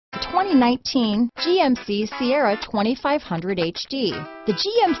2019 GMC Sierra 2500 HD. The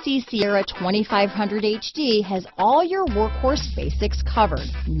GMC Sierra 2500 HD has all your workhorse basics covered.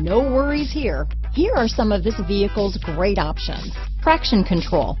 No worries here. Here are some of this vehicle's great options: traction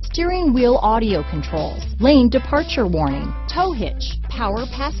control, steering wheel audio controls, lane departure warning, tow hitch, power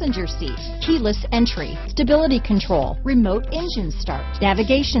passenger seat, keyless entry, stability control, remote engine start,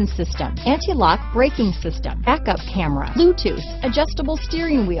 navigation system, anti-lock braking system, backup camera, Bluetooth, adjustable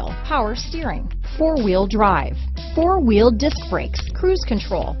steering wheel, power steering, four-wheel drive, four-wheel disc brakes, cruise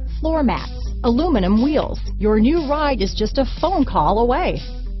control, floor mats, aluminum wheels. Your new ride is just a phone call away.